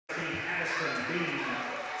Addison Bean,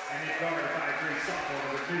 and his guard 5'3", sophomore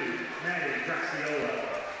number 2, Maddie Graciola.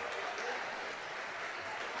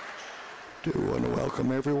 Do want to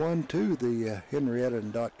welcome everyone to the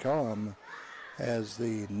Henrietta.com as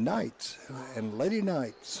the Knights and Lady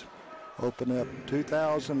Knights open up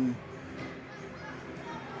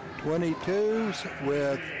 2022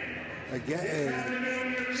 with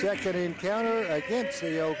a second encounter against the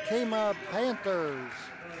Okemah Panthers.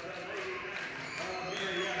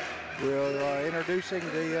 We're introducing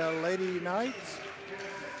the Lady Knights.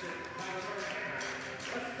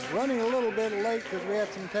 Running a little bit late because we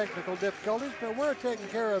had some technical difficulties, but we're taking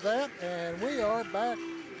care of that, and we are back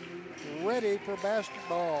ready for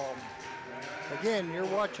basketball. Again, you're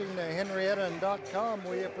watching the Henrietta.com.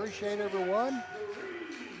 We appreciate everyone.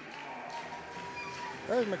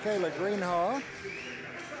 There's Michaela Greenhaw.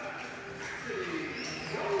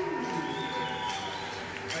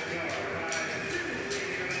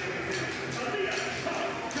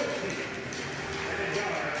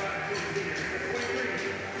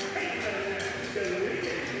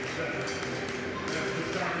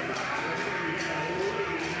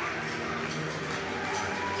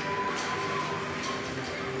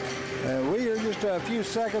 And we are just a few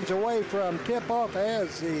seconds away from tip-off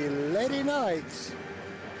as the Lady Knights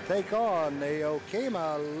take on the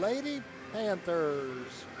Okemah Lady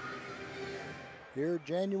Panthers here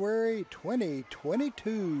January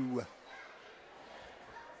 2022.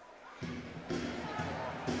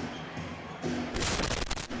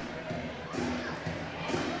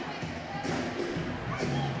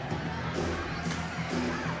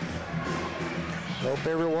 Hope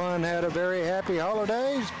everyone had a very happy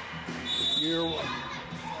holidays.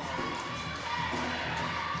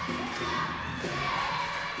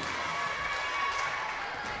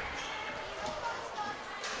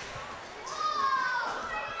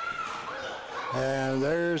 And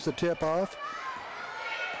there's the tip-off.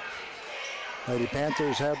 Lady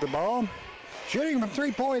Panthers have the ball. Shooting from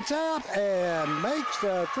 3 points out and makes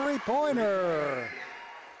the three-pointer.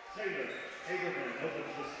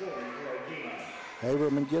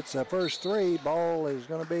 Haberman gets the first three. Ball is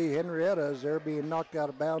going to be Henrietta's. They're being knocked out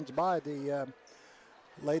of bounds by the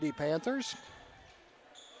Lady Panthers.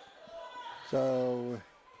 So,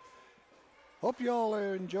 hope you all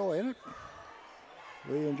are enjoying it.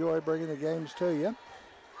 We enjoy bringing the games to you.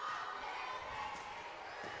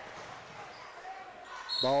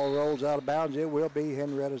 Ball rolls out of bounds. It will be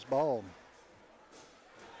Henrietta's ball.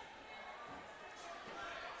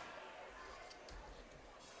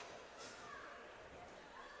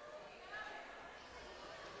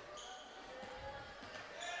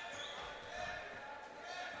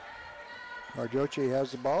 Arjochi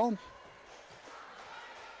has the ball.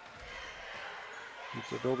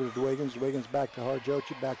 Gets it over to DeWiggins. DeWiggins back to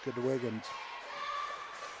Harjochi, back to DeWiggins.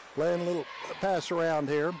 Playing a little pass around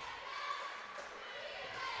here.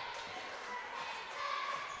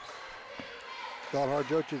 Thought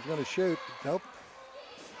Harjochi was going to shoot. Nope.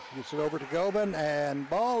 Gets it over to Gobin, and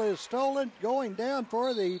ball is stolen. Going down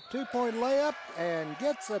for the two-point layup, and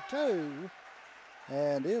gets a two,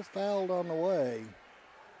 and is fouled on the way.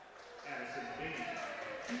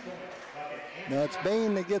 Now it's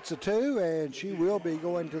Bain that gets a two, and she will be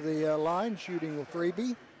going to the line, shooting a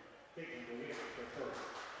freebie.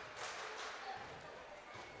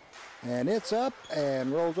 And it's up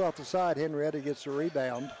and rolls off the side. Henrietta gets the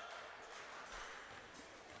rebound.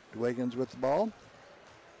 DeWiggins with the ball.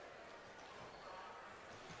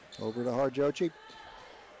 Over to Harjochi.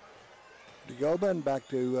 To Gobin, back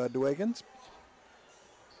to DeWiggins.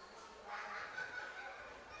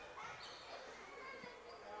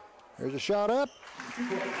 There's a shot up.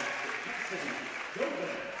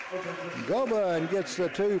 Gobin gets the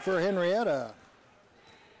two for Henrietta.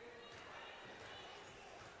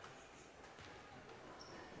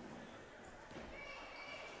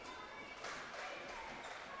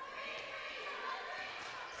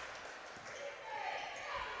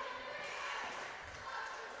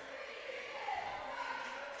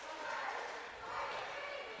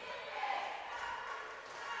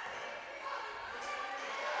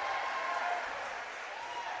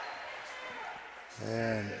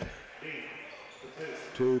 And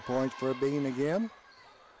 2 points for Bean again.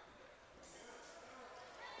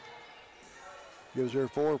 Gives her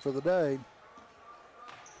 4 for the day.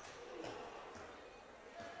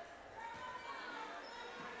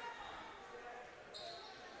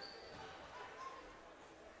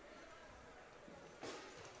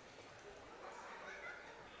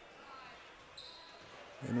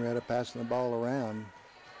 Henrietta passing the ball around.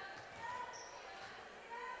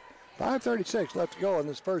 5:36 left to go in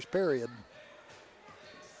this first period.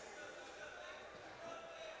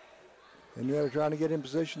 Henrietta trying to get in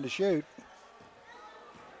position to shoot.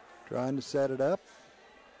 Trying to set it up.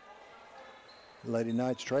 Lady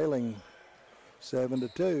Knights trailing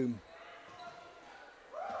 7-2.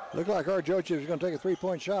 Looked like Arjochi was going to take a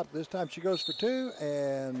three-point shot. This time she goes for two,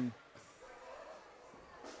 and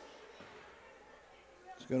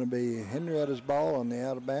it's going to be Henrietta's ball on the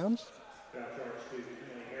out of bounds.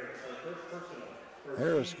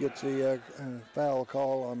 Harris gets the foul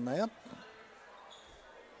call on that.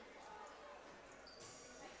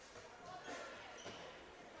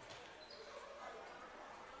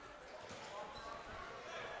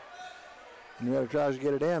 Henrietta tries to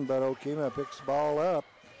get it in, but Okemah picks the ball up.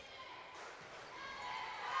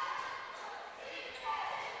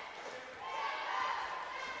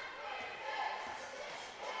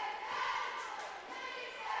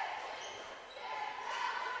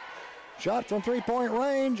 Shot from three-point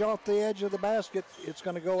range off the edge of the basket. It's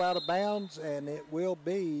going to go out of bounds, and it will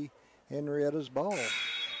be Henrietta's ball.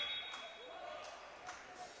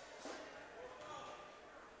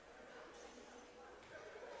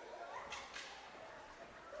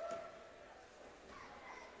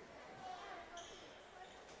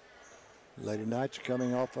 Lady Knights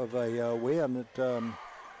coming off of a win at their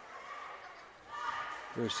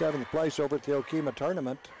 7th place over at the Okemah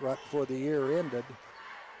tournament right before the year ended.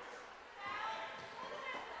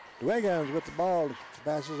 Dwiggins with the ball,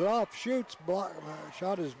 passes it off, shoots,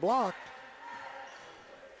 shot is blocked.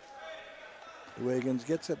 Dwiggins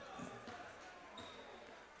gets it.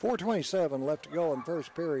 4:27 left to go in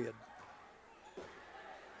first period.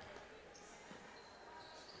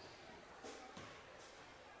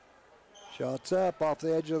 Shots up off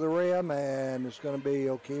the edge of the rim, and it's going to be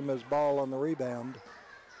Okemah's ball on the rebound.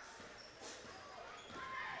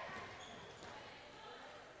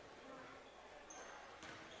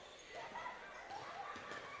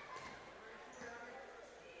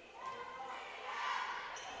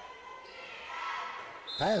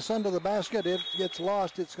 Pass under the basket, it gets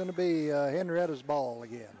lost. It's going to be Henrietta's ball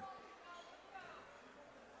again.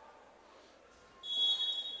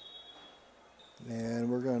 And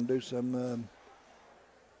we're going to do some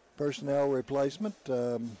personnel replacement.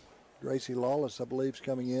 Gracie Lawless, I believe, is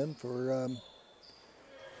coming in for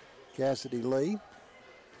Cassidy Lee.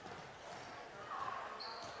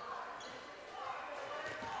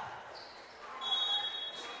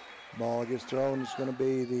 Ball gets thrown. It's going to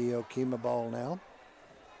be the Okemah ball now.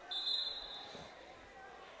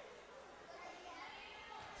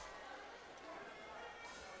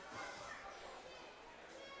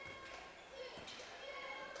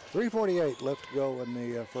 .348 left to go in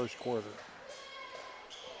the first quarter.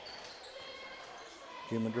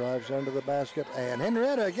 Okemah drives under the basket, and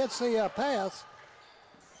Henrietta gets the pass.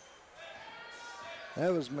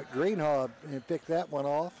 That was McGreenhaw who picked that one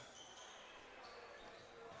off.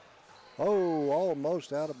 Oh,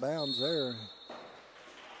 almost out of bounds there.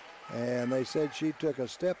 And they said she took a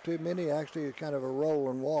step too many, actually kind of a roll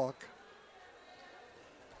and walk.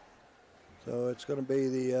 So it's going to be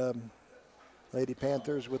the Lady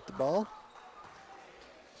Panthers with the ball.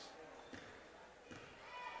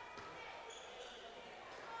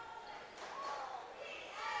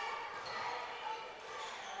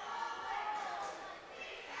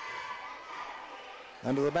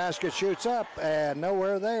 Under the basket, shoots up, and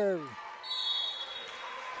nowhere there.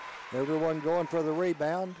 Everyone going for the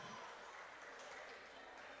rebound.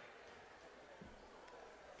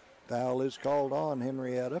 Foul is called on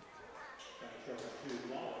Henrietta.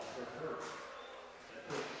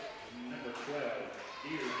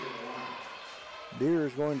 Deere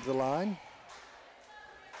is going to the line.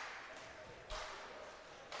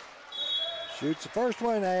 Shoots the first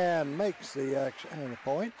one and makes the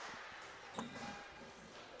point.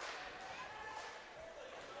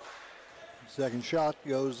 Second shot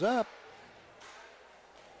goes up.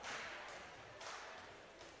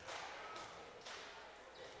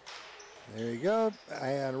 There you go,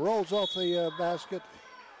 and rolls off the basket.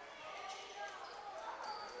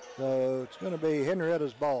 So it's going to be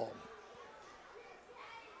Henrietta's ball.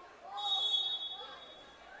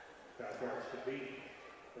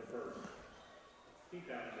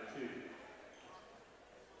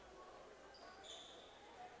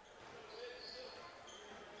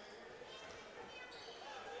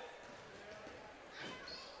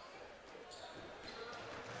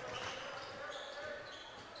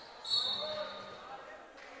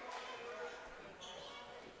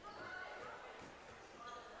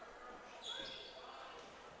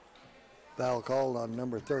 Foul called on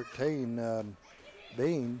number 13,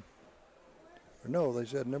 Bean. Or no, they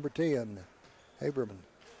said number 10, Haberman.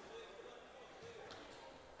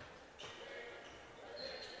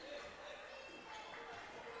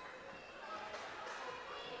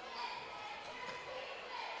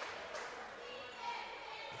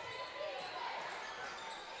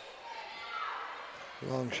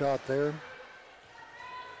 Long shot there.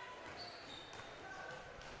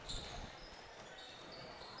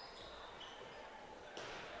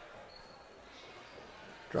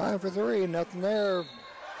 Trying for three, nothing there.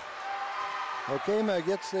 Okemah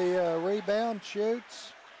gets the rebound,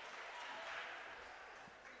 shoots.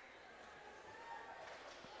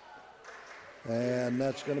 And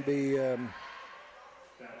that's going to be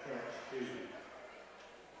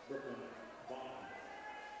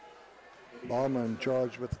Bauman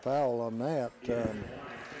charged with the foul on that.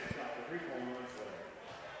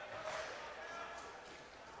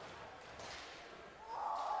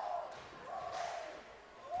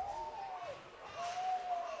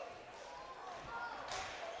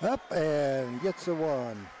 Up and gets the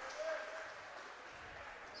one.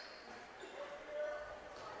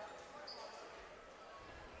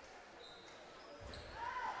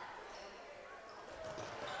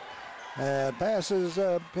 And passes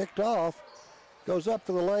picked off. Goes up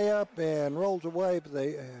for the layup and rolls away, but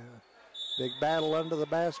the big battle under the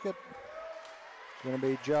basket. It's going to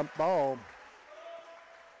be jump ball.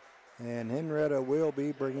 And Henrietta will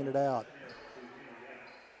be bringing it out.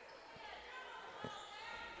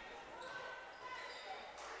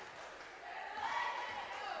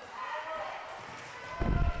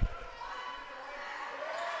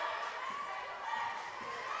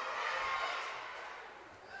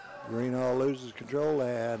 Greenhall loses control,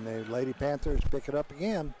 and the Lady Panthers pick it up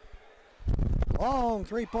again. Long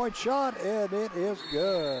three-point shot, and it is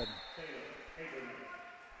good.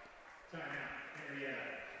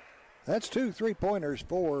 That's 2 3-pointers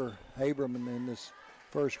for Haberman in this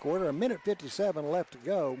first quarter. 1:57 left to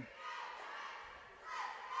go.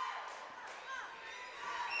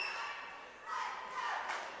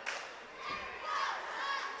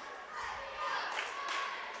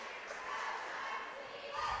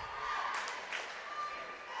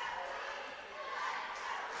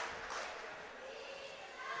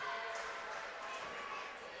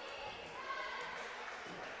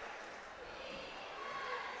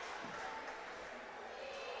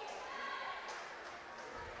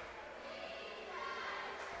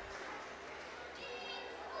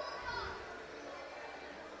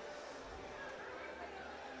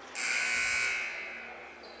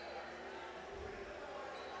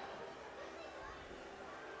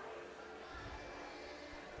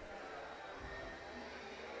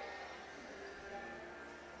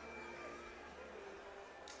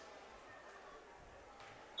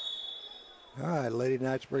 All right, Lady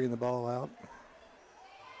Knights bringing the ball out.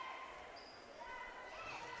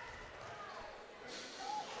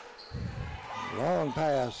 Long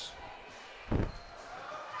pass.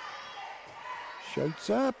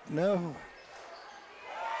 Shoots up, no.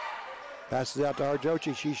 Passes out to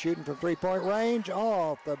Arjochi. She's shooting from three-point range,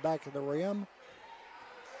 off the back of the rim.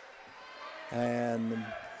 And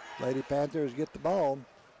the Lady Panthers get the ball.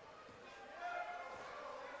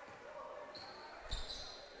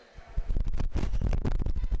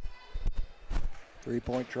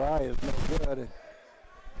 Three-point try is no good.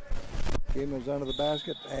 Okemah's under the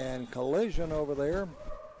basket, and collision over there.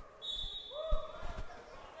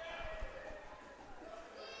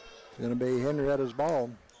 It's going to be Henrietta's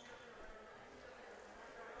ball.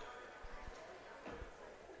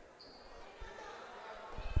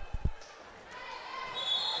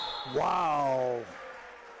 Wow.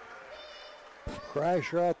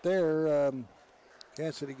 Crash right there.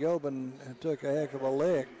 Cassidy Gobin took a heck of a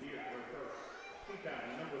lick.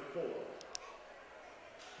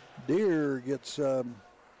 Deere gets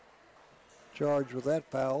charged with that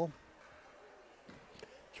foul.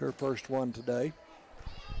 It's her first one today.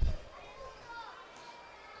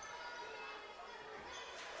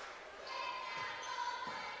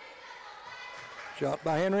 Shot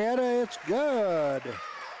by Henrietta, it's good.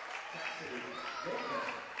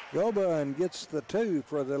 Gobin gets the 2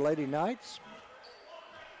 for the Lady Knights.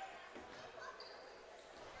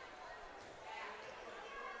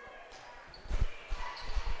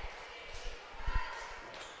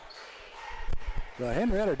 So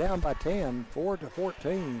Henrietta down by 10,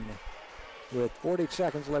 4-14, with 40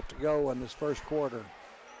 seconds left to go in this first quarter.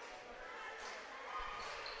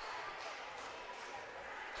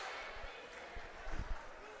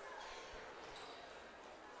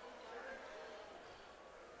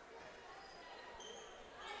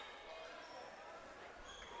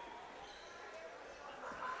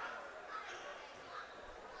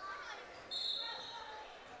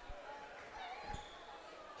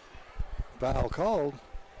 Foul called.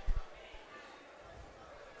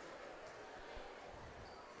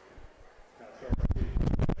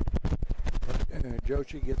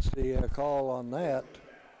 Jochi gets the call on that.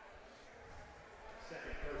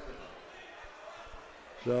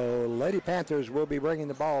 So Lady Panthers will be bringing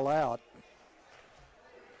the ball out.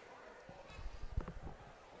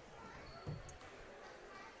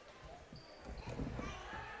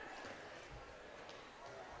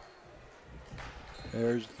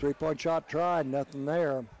 There's a three-point shot tried, nothing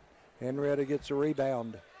there. Henrietta gets a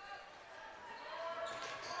rebound.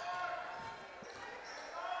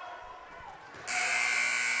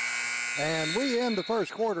 And we end the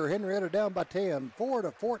first quarter. Henrietta down by 10,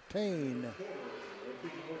 4-14.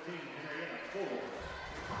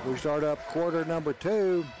 We start up quarter number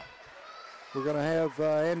 2. We're going to have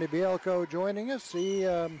Andy Bielko joining us. He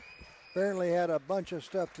apparently had a bunch of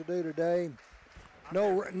stuff to do today.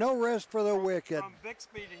 No rest for the wicked. From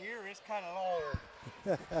Bixby to here, it's kind of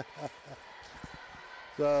long.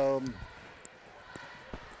 So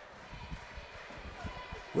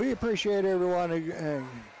we appreciate everyone who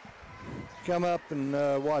come up and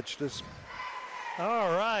watched us.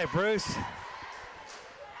 All right, Bruce.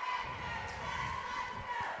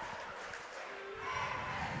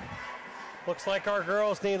 Looks like our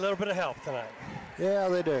girls need a little bit of help tonight. Yeah,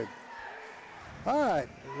 they do. All right,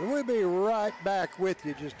 we'll be right back with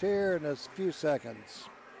you just here in a few seconds.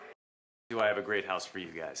 Do I have a great house for you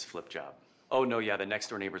guys? Flip job. Oh, no, yeah, the next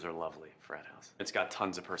door neighbors are lovely. Frat house. It's got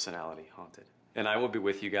tons of personality, haunted. And I will be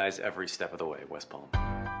with you guys every step of the way, West Palm.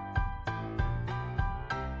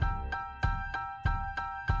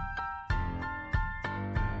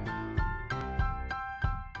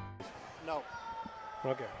 No.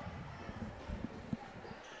 Okay.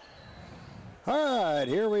 All right,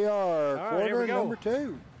 here we are, All right, quarter here we go. number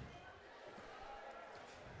 2.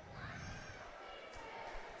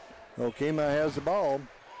 Okemah has the ball.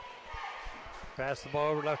 Pass the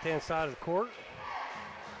ball over left-hand side of the court.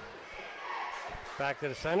 Back to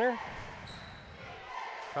the center.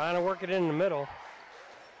 Trying to work it in the middle.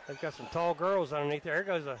 They've got some tall girls underneath there. Here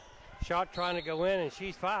goes a shot trying to go in, and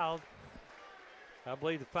she's fouled. I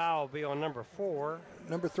believe the foul will be on number 4.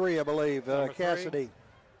 Number 3, I believe, Number 3. Cassidy.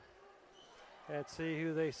 Let's see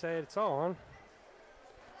who they say it's on.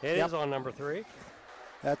 It Yep. is on number 3.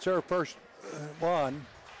 That's her first one.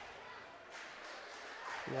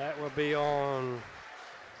 That will be on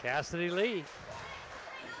Cassidy Lee.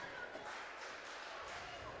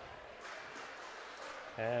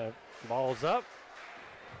 And ball's up.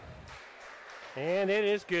 And it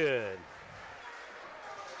is good.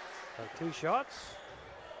 2 shots.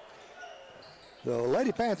 The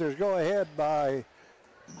Lady Panthers go ahead by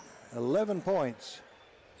 11 points.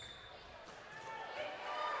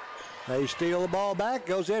 They steal the ball back,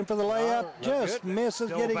 goes in for the layup, No just good. misses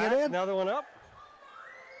Still getting back, it in. Another one up.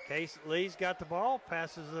 Case Lee's got the ball,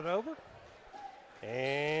 passes it over.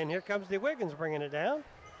 And here comes the Wiggins bringing it down.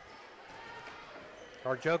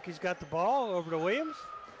 Arjoki's got the ball over to Williams.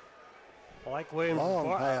 I like Williams'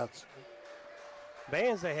 Long pass.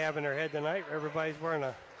 bands they have in their head tonight. Everybody's wearing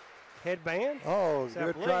a headband. Oh,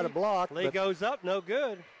 except good try to Lee. block. Lee but goes up, no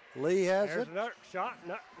good. Lee has There's it. another shot,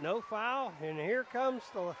 no foul. And here comes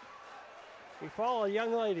we follow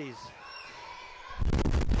young ladies.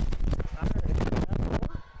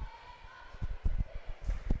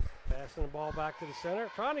 Passing the ball back to the center,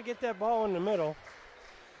 trying to get that ball in the middle.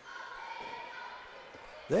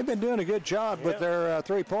 They've been doing a good job with their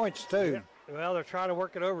 3 points, too. Yeah. Well, they're trying to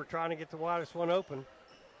work it over, trying to get the widest one open.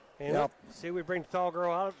 And Yep. look, see, we bring the tall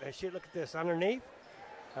girl out. And she, look at this, underneath.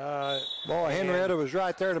 Boy, Henrietta was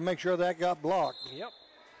right there to make sure that got blocked. Yep.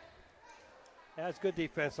 That's good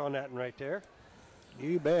defense on that one right there.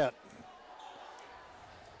 You bet.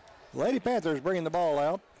 Lady Panthers bringing the ball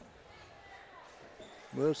out.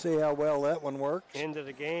 We'll see how well that one works. End of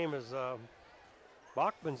the game is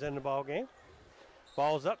Bachman's in the ball game.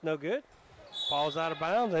 Ball's up, no good. Ball's out of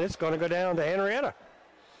bounds, and it's going to go down to Henrietta.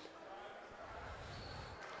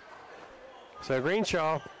 So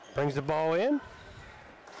Greenshaw brings the ball in.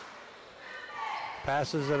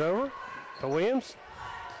 Passes it over to Williams.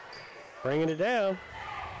 Bringing it down.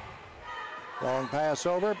 Long pass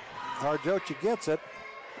over. Arjochi gets it.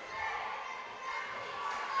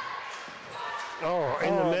 Oh,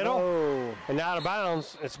 in the middle. No. And out of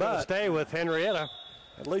bounds. It's going to stay with Henrietta.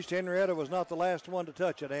 At least Henrietta was not the last one to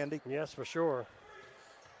touch it, Andy. Yes, for sure.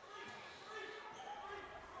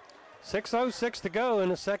 6:06 to go in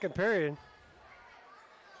the second period.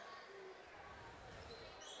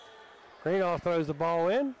 Greenoff throws the ball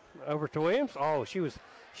in over to Williams. Oh, should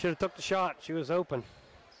have took the shot. She was open.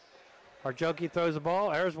 Arjoki throws the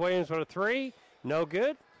ball. There's Williams with a 3. No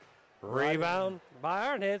good. Rebound by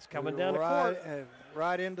Ironheads coming down the court.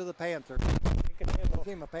 Right into the Panthers. She can handle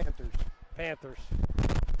Team of Panthers. Panthers.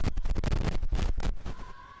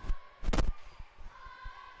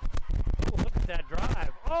 Oh, look at that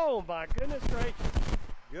drive. Oh, my goodness gracious.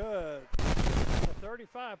 Good. The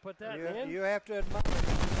 35 put that in. You have to admire.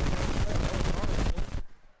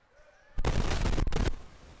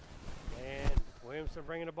 And Williamson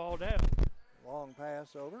bringing the ball down. Long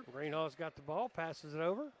pass over. Greenhall's got the ball, passes it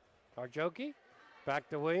over. Arjoki, back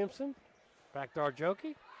to Williamson, back to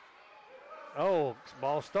Arjoki. Oh,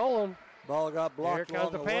 ball stolen. Ball got blocked. Here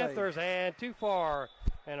comes the Panthers, and too far.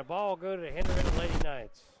 And a ball go to Henrietta Lady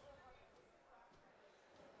Knights.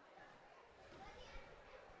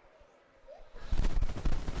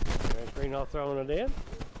 There's Greenhall throwing it in.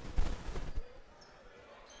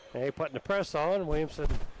 And he putting the press on. Williamson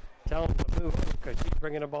telling him to move because she's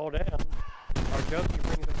bringing the ball down. Arjoki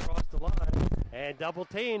brings it across the line. And double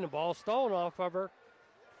team, the ball stolen off of her.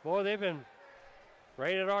 Boy, they've been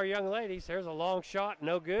rated our young ladies. There's a long shot,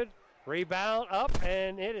 no good. Rebound up,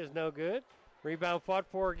 and it is no good. Rebound fought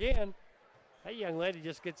for again. That young lady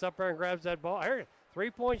just gets up there and grabs that ball. Here,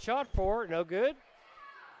 3-point shot for her, no good.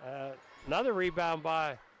 Another rebound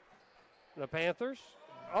by the Panthers.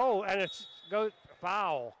 Oh, and it's go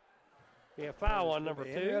foul. Yeah, foul on number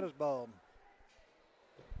 2. Henrietta's ball.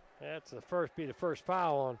 That's the first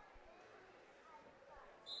foul on.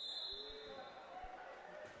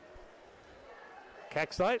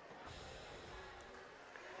 Kecksite.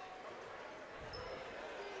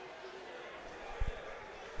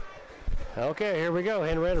 Okay, here we go.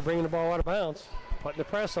 Henrietta bringing the ball out of bounds. Putting the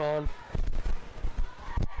press on.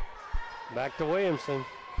 Back to Williamson.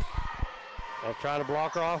 They're trying to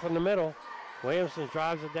block her off in the middle. Williamson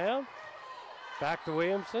drives it down. Back to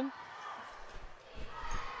Williamson.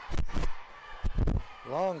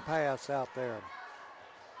 Long pass out there.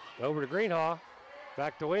 Over to Greenhaw.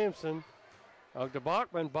 Back to Williamson. To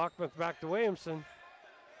Bachman. Bachman's back to Williamson.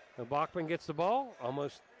 And Bachman gets the ball.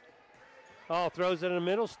 Almost. Oh, throws it in the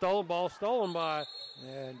middle. Stolen ball. Stolen by.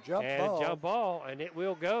 And jump ball. And it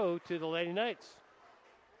will go to the Lady Knights.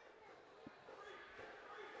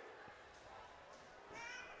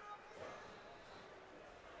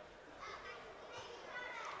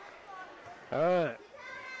 All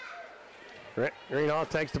right. Greenhaw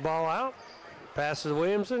takes the ball out. Passes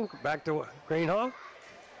Williamson. Back to Greenhaw.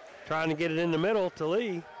 Trying to get it in the middle to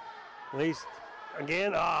Lee. Lee's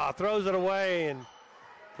again. Throws it away. And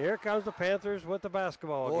here comes the Panthers with the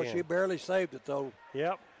basketball again. Boy, she barely saved it, though.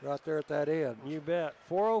 Yep. Right there at that end. You bet.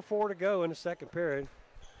 4:04 to go in the second period.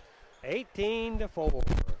 18-4.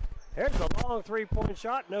 Here's a long 3-point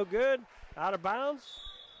shot. No good. Out of bounds.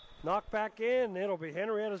 Knocked back in. It'll be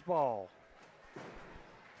Henrietta's ball.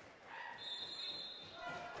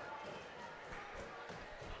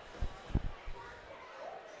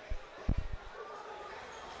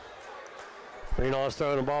 Greenhaw's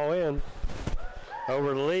throwing the ball in.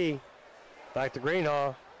 Over to Lee. Back to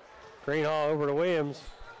Greenhaw. Greenhaw over to Williams.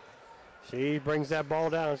 She brings that ball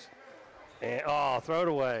down. And, throw it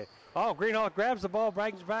away. Greenhaw grabs the ball,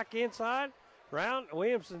 brings it back inside. Round.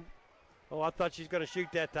 Williamson. I thought she was going to shoot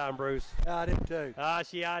that time, Bruce. I did too.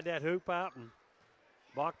 She eyed that hoop out, and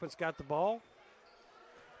Bachman's got the ball.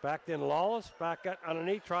 Back then Lawless. Back up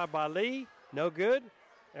underneath. Tried by Lee. No good.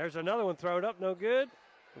 There's another one thrown up. No good.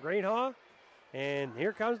 Greenhaw. And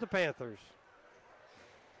here comes the Panthers.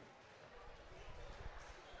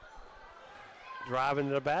 Driving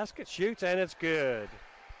to the basket, shoots, and it's good.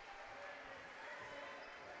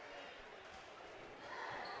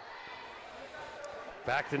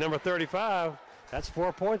 Back to number 35. That's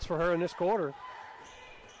 4 points for her in this quarter.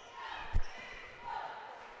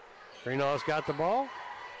 Greenhaw's got the ball.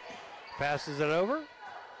 Passes it over.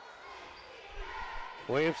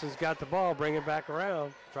 Williamson's got the ball, bring it back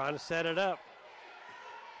around, trying to set it up.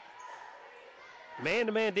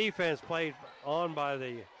 Man-to-man defense played on by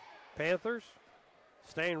the Panthers,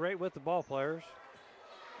 staying right with the ball players.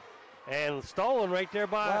 And stolen right there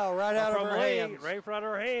by right out of her hands. Right in front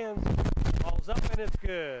of her hands. Ball's up and it's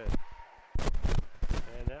good.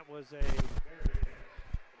 And that was a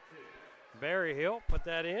Barry Hill put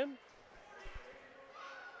that in.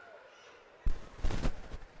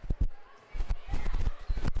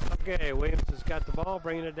 Okay, Williams has got the ball,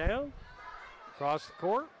 bringing it down across the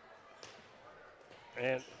court.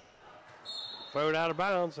 And throw it out of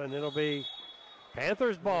bounds, and it'll be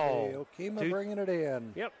Panthers ball. Okemah bringing it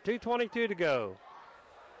in. Yep, 2:22 to go.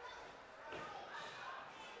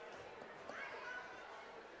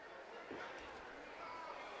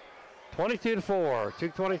 (22-4),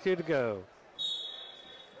 2:22 to go.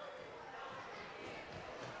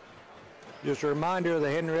 Just a reminder, the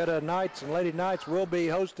Henrietta Knights and Lady Knights will be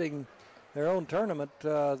hosting their own tournament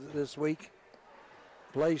this week.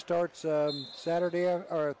 Play starts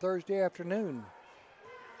Thursday afternoon.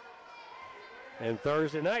 And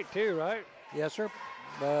Thursday night too, right? Yes, sir.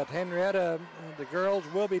 But Henrietta, the girls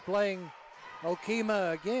will be playing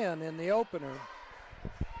Okemah again in the opener.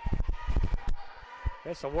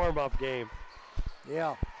 It's a warm-up game.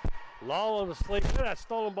 Yeah. Long on the sleeve. Look at that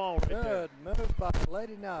stolen ball right there. Good move by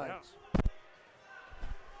Lady Knights.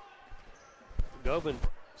 Gobin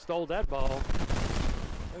stole that ball.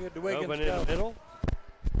 Look at the Wiggins Gobin in the middle.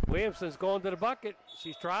 Williamson's going to the bucket.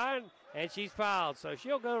 She's trying, and she's fouled, so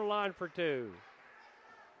she'll go to the line for 2.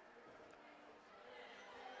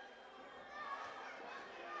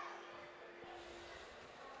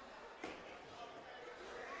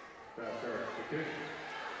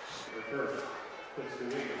 First, puts the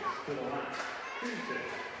Wiggins to the line.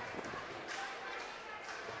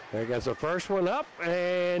 There goes the first one up,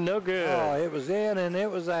 and no good. Oh, it was in and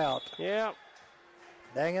it was out. Yeah.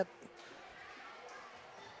 Dang it.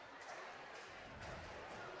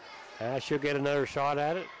 She'll get another shot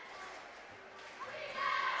at it.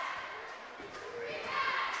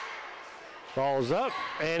 Ball's up,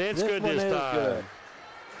 and it's good this time. Good.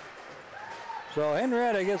 So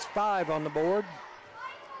Henrietta gets 5 on the board.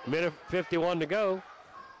 Minute 51 to go.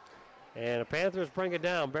 And the Panthers bring it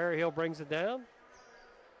down. Berry Hill brings it down.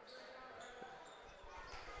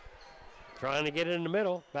 Trying to get it in the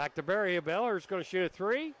middle. Back to Berry Hill. Beller's going to shoot a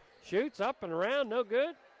 3. Shoots up and around. No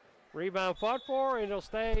good. Rebound fought for, and it'll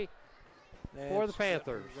stay for the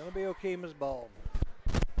Panthers. It's going to be Okemah's ball.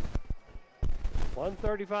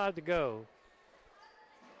 1:35 to go.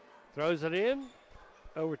 Throws it in.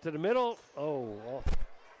 Over to the middle. Oh,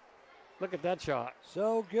 look at that shot.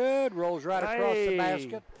 So good. Rolls right across the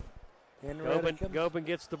basket. Gobin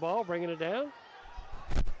gets the ball, bringing it down.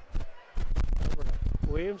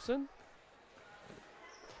 Williamson.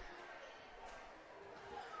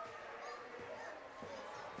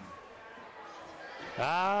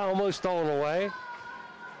 Almost stolen away.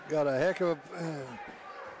 Got a heck of a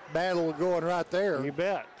battle going right there. You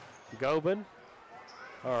bet. Gobin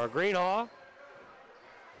or Greenhaw.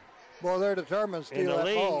 Boy, they're determined to steal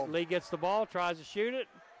that ball. Lee gets the ball, tries to shoot it,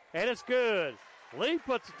 and it's good. Lee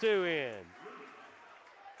puts the 2 in.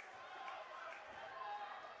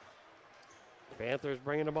 Panthers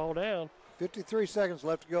bringing the ball down. 53 seconds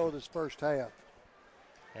left to go this first half.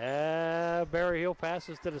 Berry Hill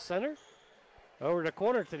passes to the center. Over the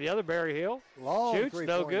corner to the other Berry Hill. Long shoots,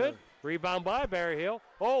 no good. Rebound by Berry Hill.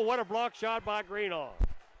 Oh, what a block shot by Greenhaw.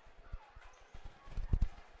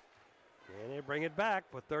 And they bring it back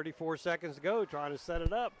with 34 seconds to go, trying to set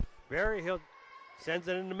it up. Berry Hill sends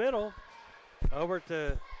it in the middle. Over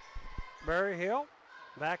to Berry Hill.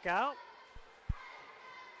 Back out.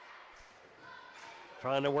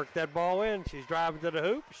 Trying to work that ball in. She's driving to the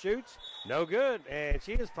hoop. Shoots. No good. And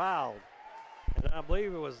she is fouled. And I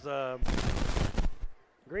believe it was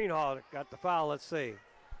Greenhaw that got the foul. Let's see.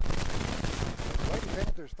 Lady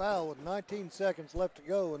Panthers foul with 19 seconds left to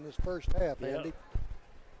go in this first half, Andy. Yep.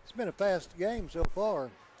 It's been a fast game so far.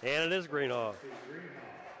 And it is Greenhaw.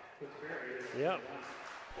 Yep.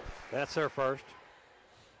 That's her first.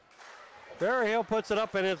 Berry Hill puts it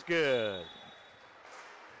up, and it's good.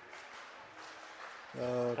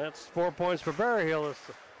 That's 4 points for Berry Hill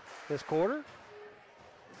this quarter.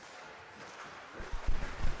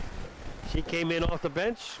 She came in off the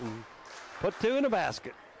bench and put 2 in the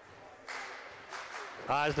basket.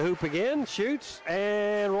 Eyes the hoop again, shoots,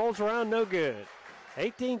 and rolls around, no good.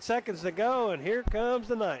 18 seconds to go, and here comes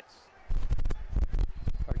the Knights.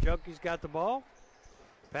 Our Jokies got the ball.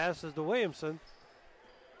 Passes to Williamson.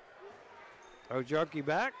 Ojoki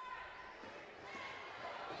back.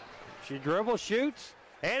 She dribbles, shoots,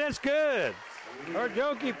 and it's good.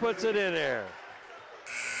 Ojoki puts it in there.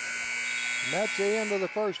 And that's the end of the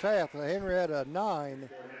first half. Henrietta 9,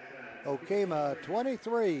 Okemah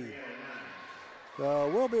 23. So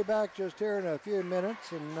we'll be back just here in a few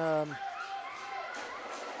minutes and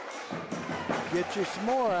get you some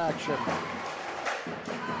more action.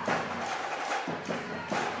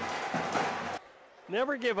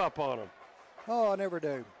 Never give up on them. Oh, I never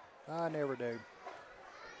do. I never do.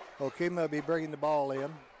 Okemah will be bringing the ball in.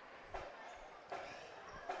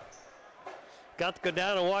 Got to go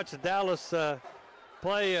down and watch the Dallas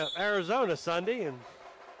play Arizona Sunday and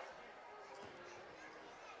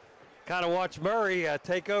kind of watch Murray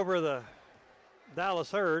take over the Dallas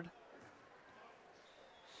Herd.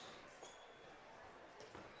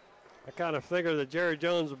 I kind of figured that Jerry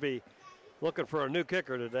Jones would be looking for a new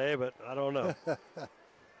kicker today, but I don't know.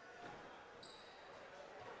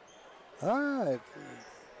 All right.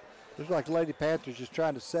 Looks like Lady Panthers just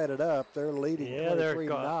trying to set it up. They're leading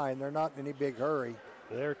 23-9. They're not in any big hurry.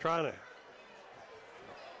 They're trying to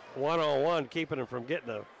one-on-one, keeping them from getting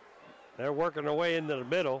them. They're working their way into the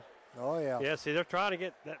middle. Oh, yeah. Yeah, see, they're trying to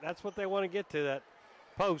get – that's what they want to get to, that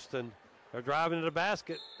post, and they're driving to the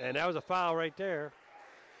basket, and that was a foul right there.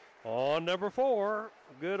 On number 4,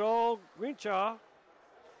 good old Greenchaw.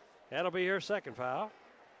 That'll be her second foul.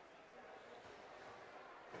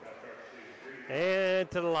 And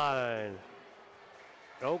to the line.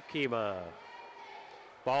 Okemah.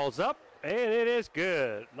 Ball's up, and it is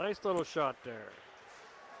good. Nice little shot there.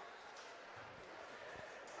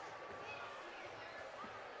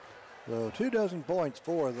 So 2 dozen points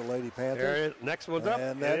for the Lady Panthers. There it is. Next one's up,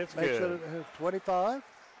 and and that it's makes good. it 25.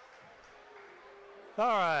 All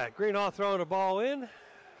right, Greenhaw throwing the ball in.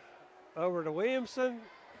 Over to Williamson.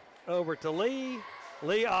 Over to Lee.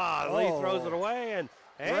 Lee throws it away, and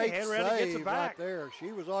Great Henrietta save gets it back. right there.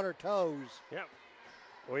 She was on her toes. Yep.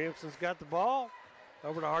 Williamson's got the ball.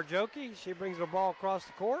 Over to Harjoki. She brings the ball across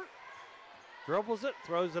the court. Dribbles it.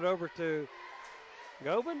 Throws it over to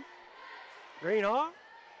Gobin. Greenhaw.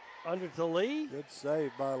 Under to Lee. Good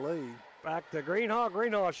save by Lee. Back to Greenhaw.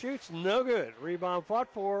 Greenhaw shoots. No good. Rebound fought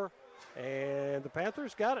for. And the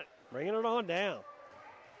Panthers got it. Bringing it on down.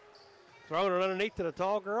 Throwing it underneath to the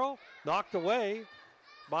tall girl. Knocked away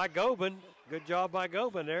by Gobin. Good job by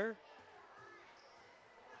Gobin there.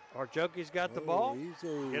 Harjoki's got the ball.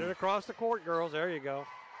 Easy. Get it across the court, girls. There you go.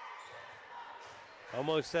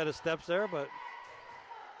 Almost set of steps there, but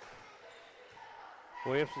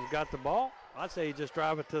Williamson's got the ball. I'd say you just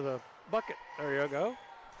drive it to the bucket. There you go.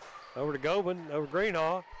 Over to Gobin, over to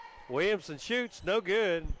Greenhaw. Williamson shoots, no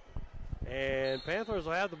good. And Panthers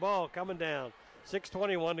will have the ball coming down.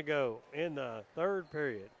 6:21 to go in the third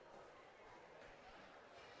period.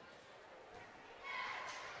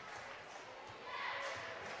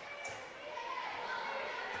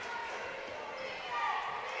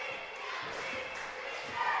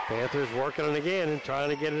 Panthers working it again and trying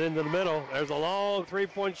to get it into the middle. There's a long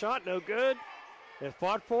three-point shot, no good. It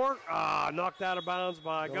fought for, knocked out of bounds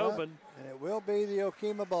by Gobin. And it will be the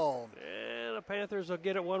Okemah ball. And the Panthers will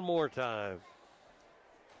get it one more time.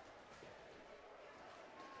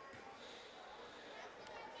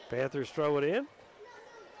 Panthers throw it in.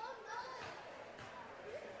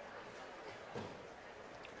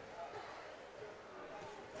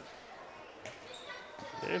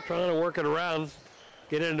 And trying to work it around.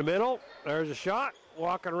 Get it in the middle. There's a shot.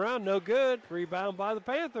 Walking around, no good. Rebound by the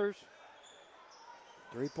Panthers.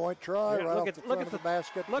 3-point try right off the front of the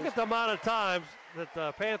basket. Look at the amount of times that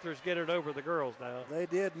the Panthers get it over the girls now. They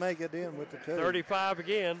did make it in with the 2. 35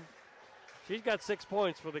 again. She's got 6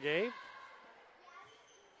 points for the game.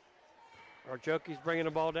 Harjoki's bringing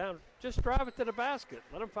the ball down. Just drive it to the basket.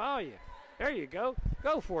 Let them foul you. There you go.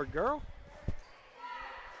 Go for it, girl.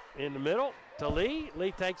 In the middle to Lee.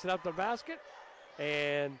 Lee takes it up the basket.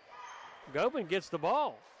 And Gobin gets the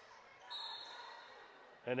ball.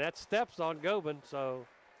 And that steps on Gobin, so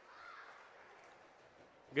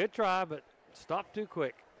good try, but stopped too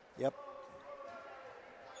quick. Yep.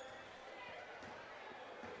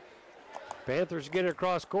 Panthers get it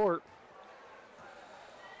across court.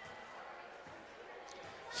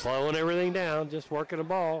 Slowing everything down, just working the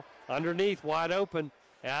ball. Underneath, wide open,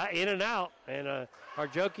 in and out. And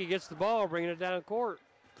Harjoki gets the ball, bringing it down court.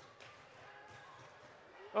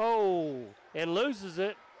 Oh, and loses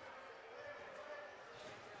it.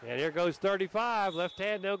 And here goes 35. Left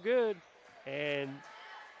hand, no good. And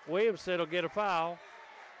Williamson will get a foul.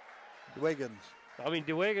 DeWiggins.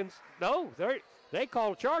 DeWiggins. No, they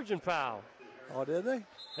called a charging foul. Oh, did they?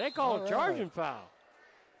 They called a charging foul.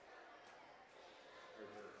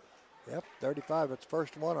 Yep, 35. It's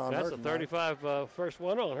first one on her. That's a 35 first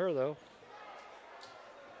one on her, though.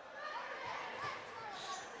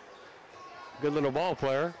 Good little ball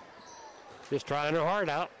player. Just trying her heart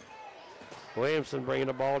out. Williamson bringing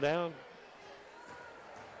the ball down.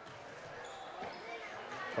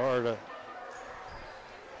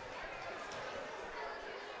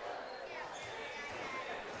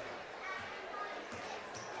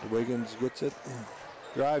 Wiggins gets it.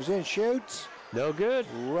 Drives in, shoots. No good.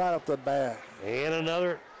 Right off the bat. And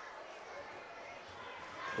another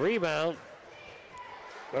rebound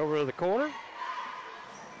over to the corner.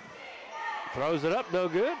 Throws it up, no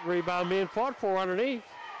good. Rebound being fought for underneath.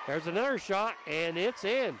 There's another shot, and it's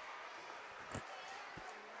in.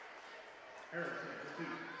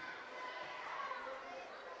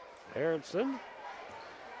 Aronson.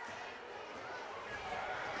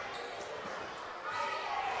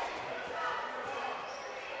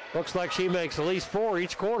 Looks like she makes at least 4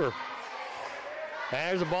 each quarter.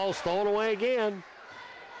 There's the ball stolen away again.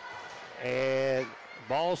 And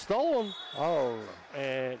ball stolen. Oh.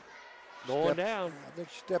 And going down. I think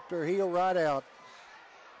she stepped her heel right out.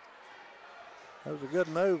 That was a good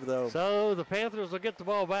move, though. So the Panthers will get the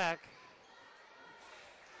ball back.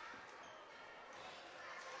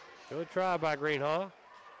 Good try by Greenhaw.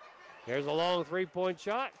 Here's a long three-point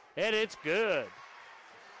shot, and it's good.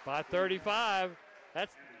 By 35.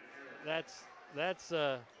 That's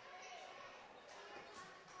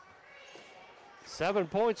 7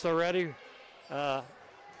 points already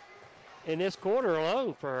in this quarter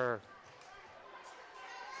alone for her.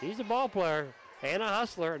 She's a ball player and a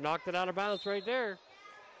hustler. Knocked it out of bounds right there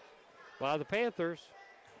by the Panthers.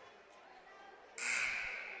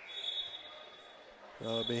 So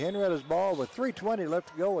it'll be Henrietta's ball with 3:20 left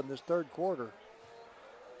to go in this third quarter.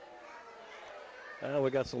 We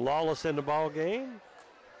got some Lawless in the ball game.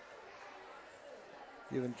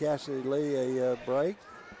 Giving Cassidy Lee a break.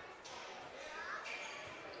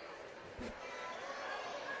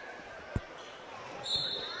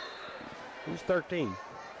 Who's 13?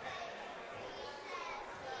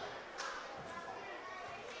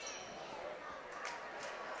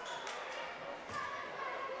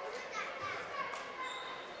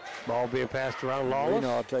 Ball being passed around Lawless.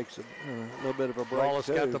 Greenhaw takes a little bit of a break. Lawless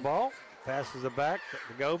too. got the ball. Passes it back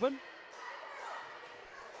to Gobin.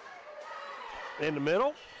 In the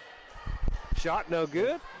middle. Shot no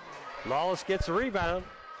good. Lawless gets a rebound.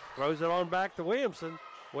 Throws it on back to Williamson.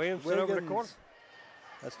 Williamson over the corner.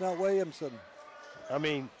 That's not Williamson. I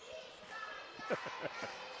mean.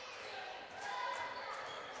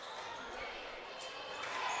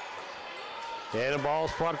 And the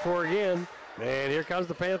ball's fought for again. And here comes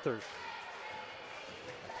the Panthers.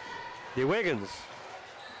 DeWiggins.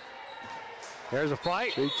 There's a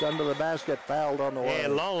fight. Shoots under the basket, fouled on the way.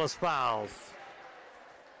 And Lawless fouls.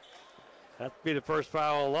 That'd be the first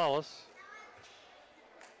foul on Lawless.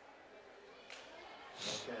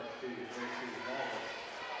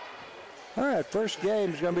 All right, first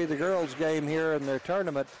game is going to be the girls' game here in their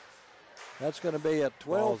tournament. That's going to be at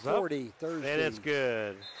 12:40 Thursday. And it's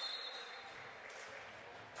good.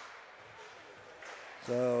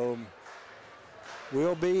 So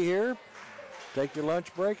we'll be here. Take your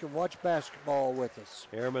lunch break and watch basketball with us.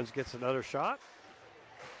 Airmans gets another shot.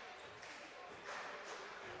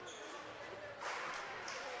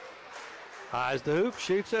 Eyes the hoop,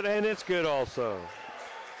 shoots it, and it's good also.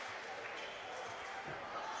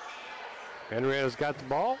 Henrietta's got the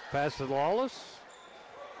ball, passes Lawless.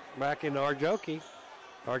 Back into Arjoki.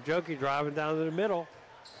 Arjoki driving down to the middle.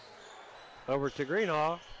 Over to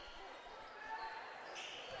Greenhaw.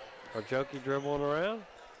 Arjoki dribbling around.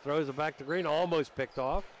 Throws it back to Green, almost picked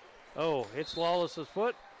off. Oh, hits Lawless's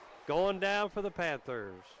foot. Going down for the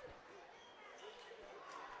Panthers.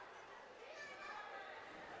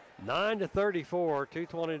 9-34,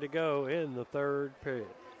 2:20 to go in the third period.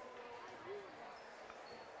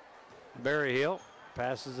 Berryhill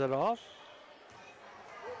passes it off.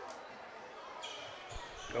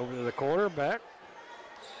 Over to the corner, back.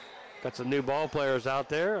 Got some new ball players out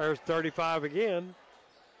there. There's 35 again.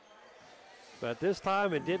 But this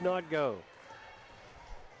time it did not go.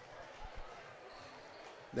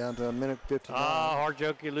 Down to a minute 59.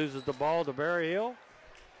 Arjoki loses the ball to Berryhill.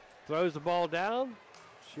 Throws the ball down.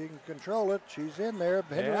 She can control it. She's in there.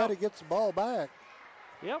 Henrietta gets the ball back.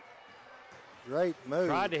 Yep. Great move.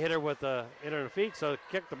 Tried to hit her with the in her feet, so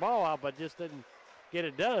kicked the ball out, but just didn't get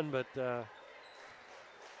it done. But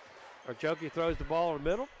Arjoki throws the ball in the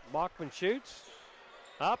middle. Bachman shoots.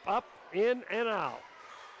 Up, in, and out.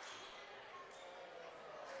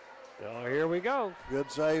 Oh, here we go. Good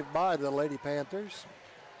save by the Lady Panthers.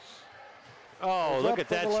 Oh, look at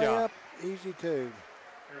that shot. Easy two.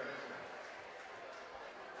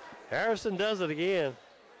 Harrison does it again.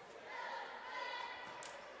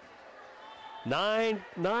 9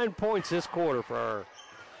 points this quarter for her.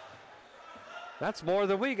 That's more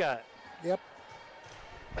than we got. Yep.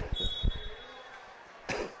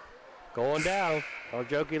 Going down.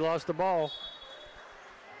 Arjoki lost the ball.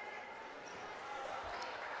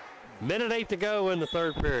 Minute 8 to go in the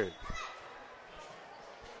third period.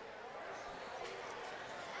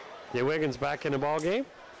 Wiggins back in the ball game.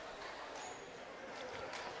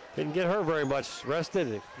 Didn't get her very much rest, did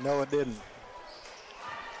he? No, it didn't.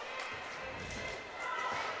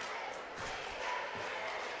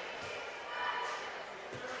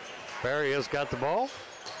 Barry has got the ball.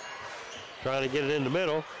 Trying to get it in the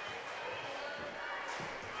middle.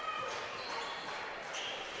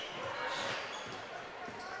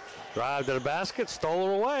 Drive to the basket,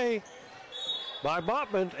 stolen away by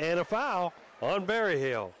Botman, and a foul on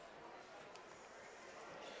Berryhill.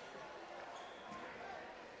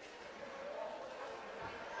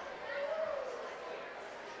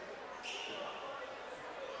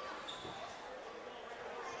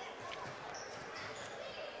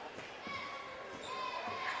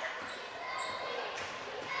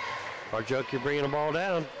 Arjoki bringing the ball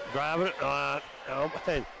down, driving it,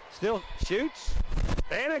 and Still shoots.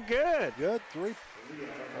 And a good. Good three.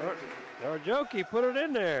 Arjoki put it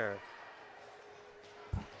in there.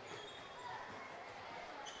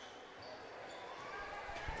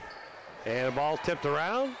 And the ball tipped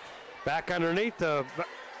around. Back underneath the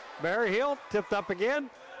Barry Hill. Tipped up again.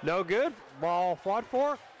 No good. Ball fought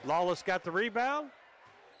for. Lawless got the rebound.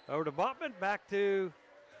 Over to Buttman. Back to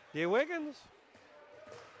DeWiggins.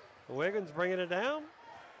 Wiggins bringing it down.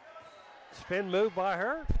 Spin move by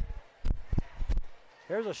her.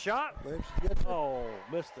 Here's a shot. Oh,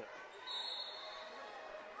 missed it.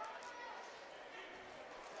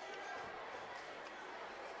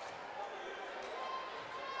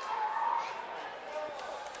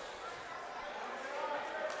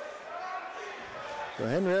 So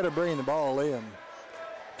Henrietta bringing the ball in.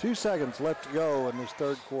 2 seconds left to go in this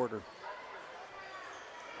third quarter.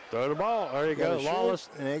 Throw the ball. There you go. Lawless.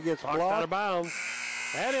 And it gets blocked blocked. out of bounds.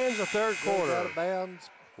 That ends the third quarter. Out of bounds.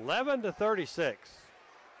 11-36.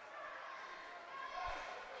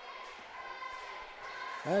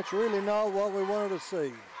 That's really not what we wanted to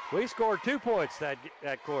see. We scored 2 points that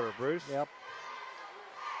quarter, Bruce. Yep.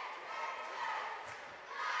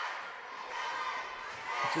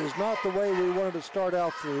 This is not the way we wanted to start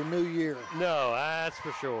out for the new year. No, that's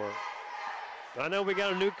for sure. I know we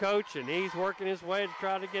got a new coach, and he's working his way to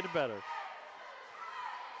try to get it better.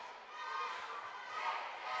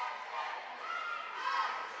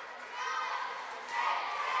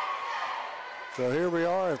 So here we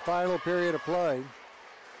are, final period of play.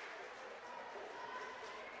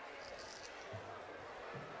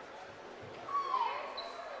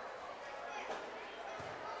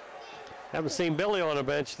 Haven't seen Billy on the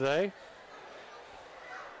bench today.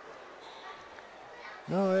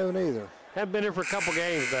 No, I haven't either. Haven't been here for a couple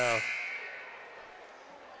games now.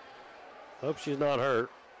 Hope she's not hurt.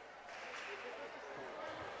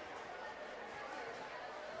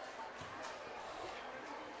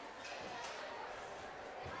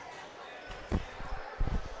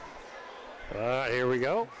 All right, here we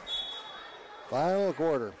go. Final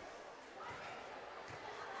quarter.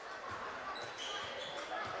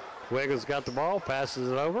 Wiggins got the ball, passes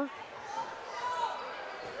it over.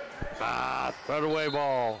 Throw away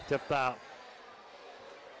ball, tipped out.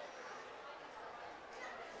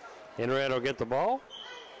 Henrietta will get the ball.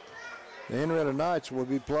 The Henrietta Knights will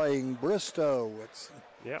be playing Bristow. It's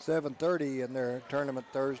Yep. 7:30 in their tournament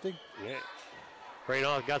Thursday. Yeah.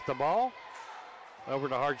 Greenhawk got the ball. Over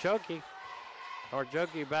to Harjoki.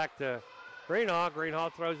 Harjoki back to Greenhawk.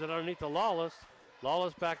 Greenhawk throws it underneath to Lawless.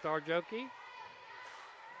 Lawless back to Harjoki.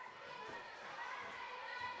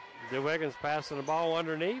 DeWiggins passing the ball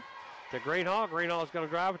underneath to Greenhawk. Greenhawk's going to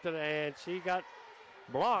drive it to and she got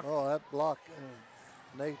blocked. Oh, that block.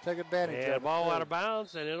 They took advantage of it. And the ball out of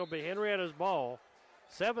bounds, and it'll be Henrietta's ball.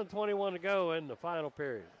 7:21 to go in the final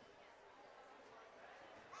period.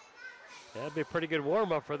 That'd be a pretty good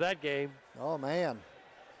warm-up for that game. Oh, man.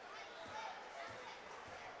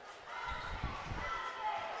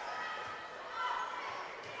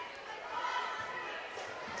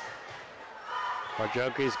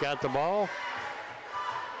 Harjoki's got the ball.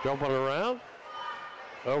 Jumping around.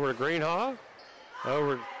 Over to Greenhaw.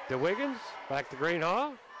 Over to Wiggins. Back to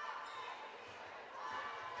Greenhaw.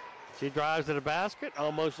 She drives to the basket.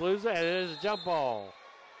 Almost loses it. And it is a jump ball.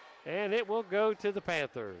 And it will go to the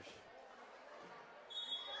Panthers.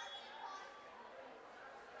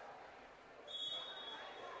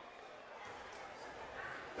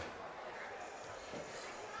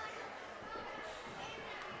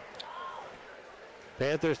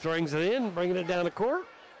 Panthers brings it in, bringing it down the court.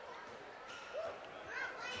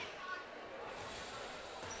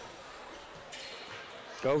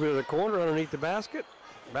 Over to the corner underneath the basket.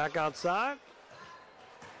 Back outside.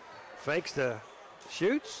 Fakes the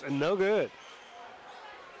shoots, and no good.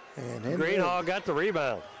 And Greenhall got the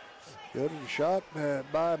rebound. Good shot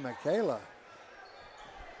by Michaela.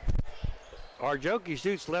 Harjoki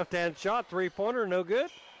shoots left-hand shot, three-pointer, no good.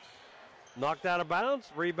 Knocked out of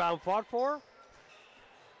bounds. Rebound fought for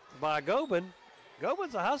by Gobin.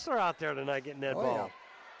 Gobin's a hustler out there tonight getting that ball.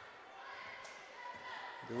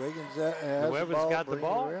 Yeah. DeWiggins got the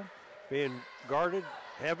ball, being guarded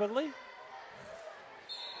heavily.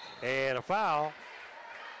 And a foul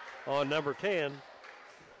on number 10,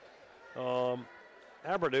 Haberman.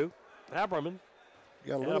 Got a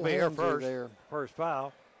That'll little be her there. first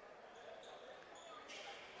foul.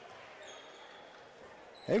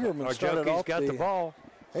 Haberman started off the ball.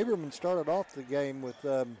 Haberman started off the game with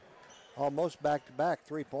almost back-to-back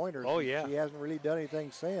three-pointers. Oh, yeah. He hasn't really done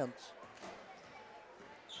anything since.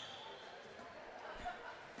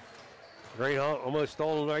 Greenhawk almost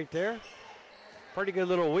stolen right there. Pretty good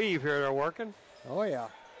little weave here they're working. Oh, yeah.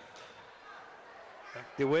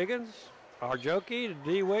 to Wiggins. Arjoki to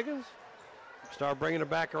D. Wiggins. Start bringing it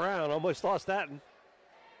back around. Almost lost that one.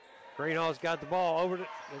 Greenhall's got the ball over it.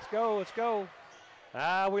 Let's go, let's go.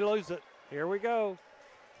 We lose it. Here we go.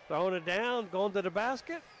 Throwing it down, going to the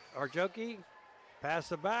basket. Arjoki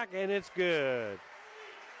pass it back, and it's good.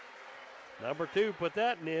 Number 2 put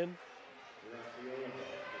that in.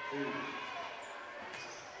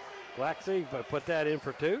 Black Sea put that in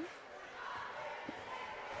for 2.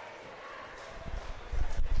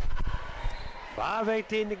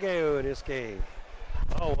 $5:18 to go in this game.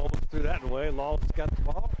 Oh, almost threw that away. Lawless got the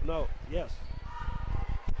ball. No, yes.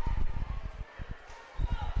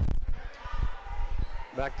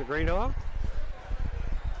 Back to Greenhall.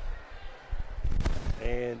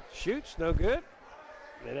 And shoots, no good.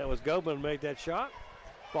 And that was Gobin to make that shot.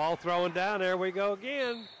 Ball throwing down, there we go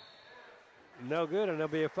again. No good, and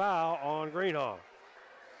there'll be a foul on Greenhall.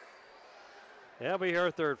 That'll be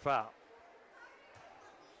her 3rd foul.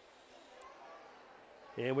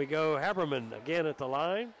 And we go Haberman again at the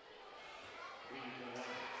line.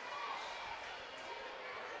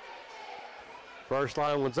 First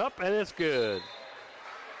line one's up, and it's good.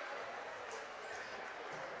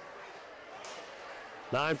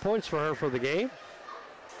 9 points for her for the game.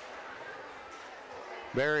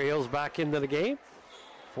 Barry Hill's back into the game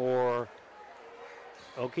for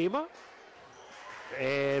Okemah.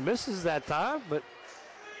 And misses that time, but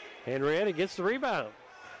Henrietta gets the rebound.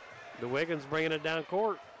 The Wiggins bringing it down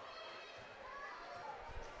court.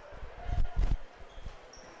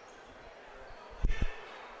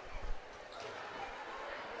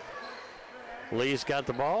 Lee's got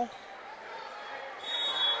the ball.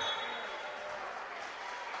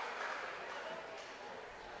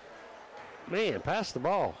 Man, pass the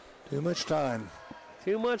ball. Too much time.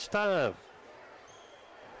 Too much time.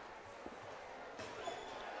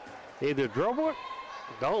 Either dribble it,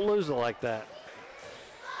 don't lose it like that.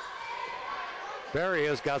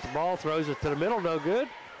 Barrios got the ball, throws it to the middle, no good.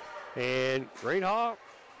 And Greenhall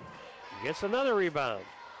gets another rebound.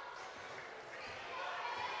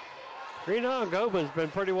 Greenhall and Gobin's been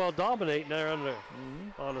pretty well dominating there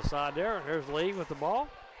on the side there. There's Lee with the ball.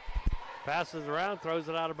 Passes around, throws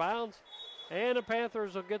it out of bounds. And the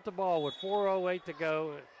Panthers will get the ball with 4:08 to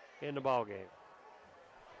go in the ball game.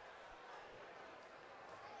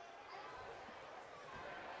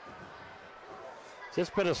 It's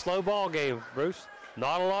just been a slow ball game, Bruce.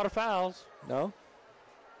 Not a lot of fouls. No.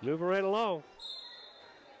 Moving right along.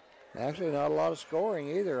 Actually, not a lot of scoring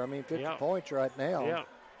either. I mean, 50 points right now. Yeah.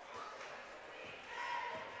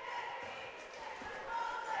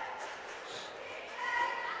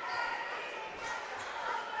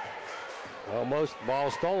 Almost ball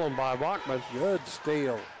stolen by Bachman. Good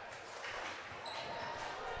steal.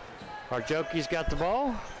 Arjoki's got the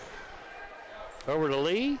ball. Over to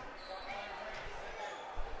Lee.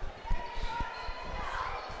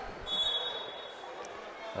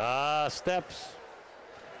 Steps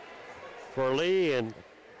for Lee, and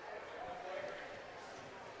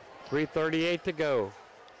 3:38 to go.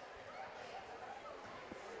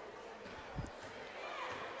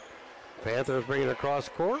 Panthers bringing it across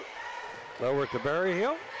court. Over to Berry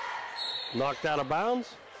Hill. Knocked out of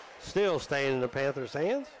bounds. Still staying in the Panthers'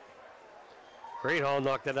 hands. Greenhall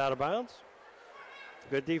knocked it out of bounds.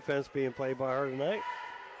 Good defense being played by her tonight.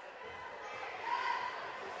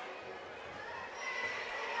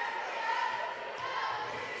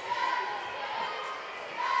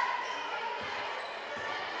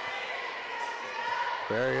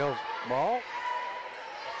 Berry Hill's ball.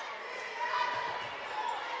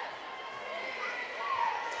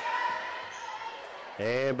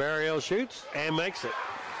 And Barry Hill shoots and makes it.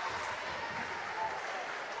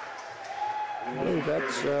 I believe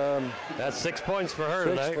that's 6 points for her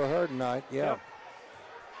 6 tonight. for her tonight, yeah.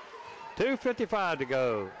 Yep. 2:55 to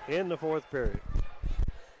go in the 4th period.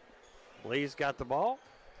 Lee's got the ball.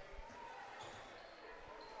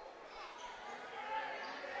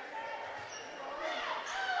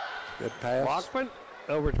 Good pass. Bachman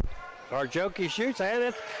over to Arjoki shoots, and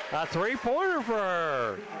it's a 3-pointer for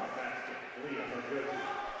her.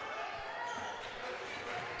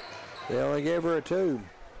 They only gave her a 2.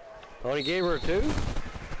 Only gave her a 2.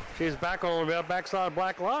 She's back on the backside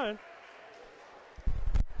black line.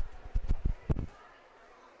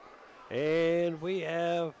 And we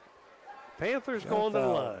have Panthers going to the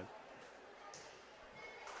line.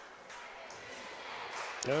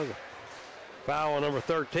 There's a foul on number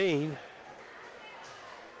 13.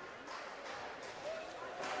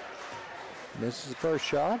 Misses the first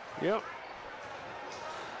shot. Yep.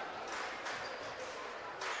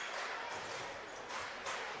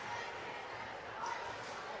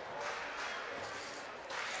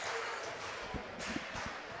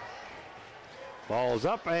 Ball's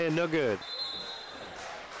up and no good.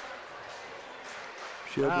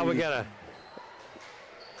 Now we got a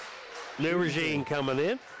new regime coming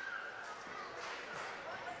in.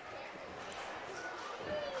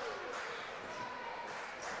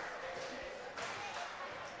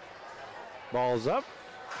 Ball's up,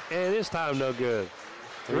 and this time no good.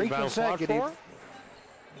 Three Rebound consecutive.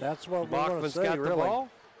 That's what we want to Bachman's see, got really. the ball.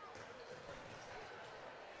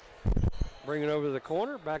 Bring it over to the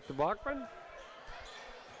corner, back to Bachman.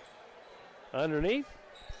 Underneath.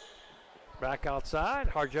 Back outside.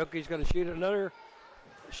 Harjoki's going to shoot another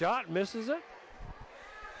shot, misses it.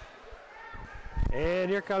 And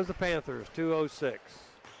here comes the Panthers, 2:06.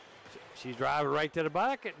 She's driving right to the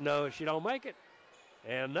bucket. No, she don't make it.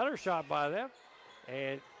 And another shot by them.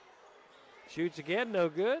 And shoots again, no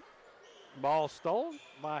good. Ball stolen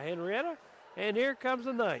by Henrietta. And here comes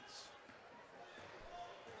the Knights.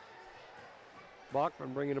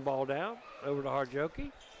 Bachman bringing the ball down. Over to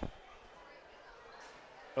Harjoki.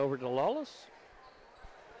 Over to Lawless.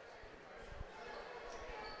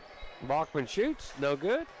 Bachman shoots, no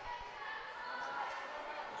good.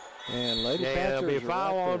 And Lady Yeah, Panthers there'll be a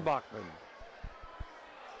foul right on there. Bachman.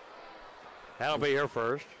 That'll be her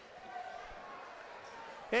first.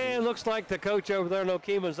 And looks like the coach over there in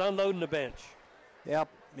Okemah is unloading the bench. Yep,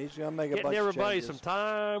 he's going to make a Getting bunch of everybody changes. some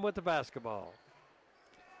time with the basketball.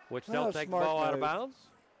 Which Well, they'll take the smart ball out of move. bounds.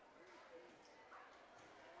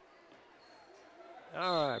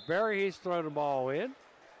 All right, Barry, he's throwing the ball in.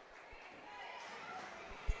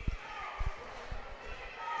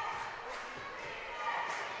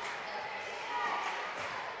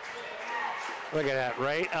 Look at that,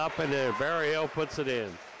 right up in there. Barry Hill puts it in.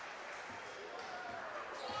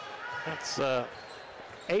 That's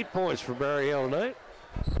 8 points for Barry Hill tonight.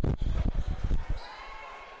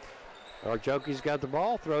 Harjoki's got the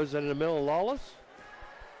ball, throws it in the middle of Lawless.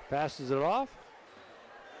 Passes it off.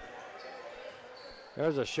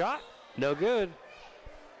 There's a shot, no good.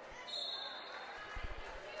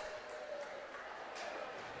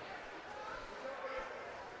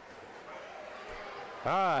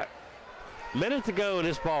 All right, minute to go in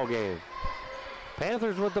this ball game.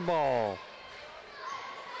 Panthers with the ball.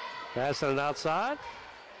 Passing it outside,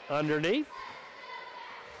 underneath.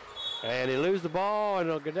 And he loses the ball, and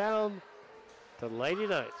it'll go down to the Lady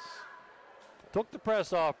Knights. Took the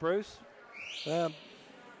press off, Bruce.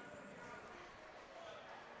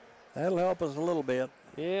 That'll help us a little bit.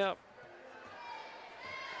 Yep.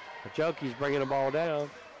 Harjoki's bringing the ball down.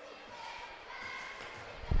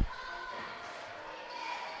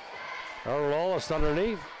 Oh, Lawless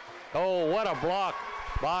underneath. Oh, what a block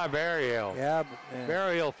by Barryhill. Yeah,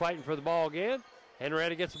 Barryhill fighting for the ball again.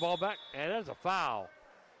 Henrietta gets the ball back, and that's a foul.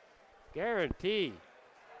 Guarantee.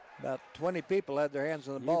 about 20 people had their hands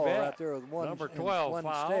on the You ball bet. right there with one, Number in 12 one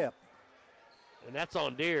foul. step. And that's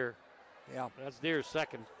on Deere. Yeah. That's Deere's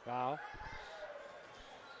second foul.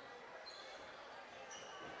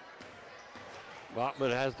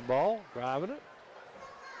 Bachman has the ball, driving it.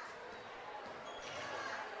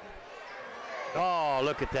 Oh,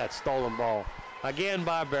 look at that stolen ball. Again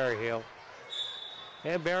by Barryhill.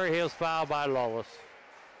 And Barryhill's fouled by Lawless.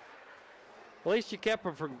 At least you kept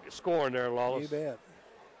him from scoring there, Lawless. You bet.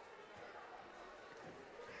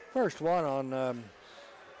 First one on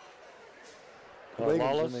Williams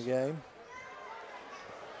Lawless. in the game.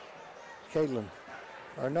 Caitlin.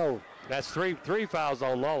 Or no. That's three fouls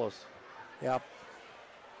on Lawless. Yep.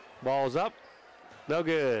 Ball's up. No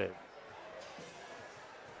good.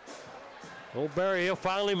 Old Barryhill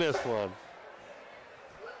finally missed one.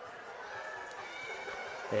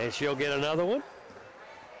 And she'll get another one.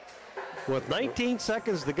 With 19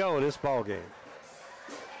 seconds to go in this ball game.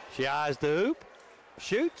 She eyes the hoop,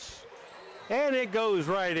 shoots, and it goes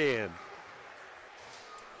right in.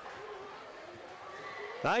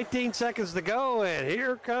 19 seconds to go, and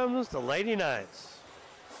here comes the Lady Knights.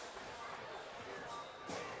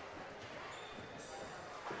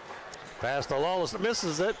 Pass to Lawless,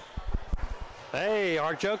 misses it. Hey,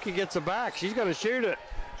 Harjoki gets it back. She's going to shoot it.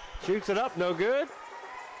 Shoots it up, no good.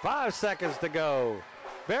 5 seconds to go.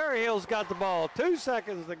 Barryhill's got the ball. 2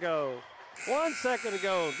 seconds to go. 1 second to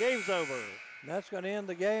go. Game's over. And that's going to end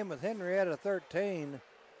the game with Henrietta 13,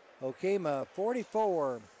 Okemah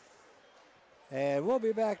 44. And we'll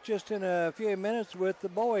be back just in a few minutes with the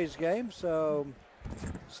boys game, so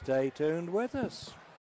stay tuned with us.